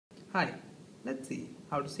Hi, let's see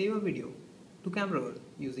how to save a video to Camera Roll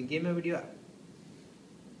using GameAvideo app.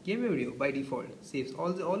 GameAvideo by default saves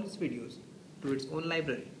all its videos to its own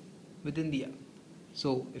library within the app.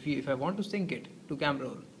 So if I want to sync it to Camera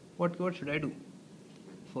Roll, what should I do?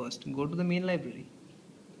 First, go to the main library.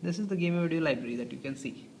 This is the GameAvideo library that you can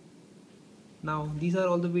see. Now these are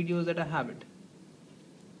all the videos that I have it.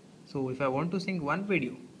 So if I want to sync one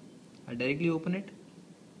video, I directly open it,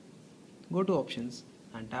 go to options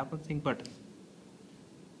and tap on sync button.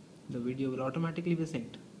 The video will automatically be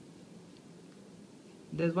synced.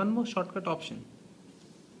 There's one more shortcut option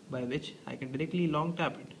by which I can directly long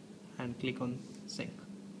tap it and click on sync.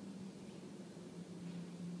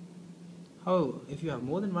 However, if you have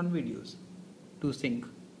more than one videos to sync,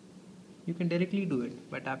 you can directly do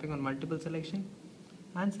it by tapping on multiple selection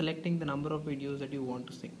and selecting the number of videos that you want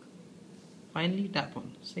to sync. Finally, tap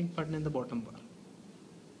on sync button in the bottom bar.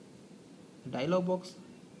 The dialog box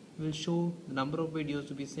will show the number of videos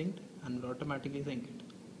to be synced and will automatically sync it.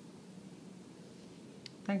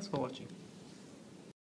 Thanks for watching.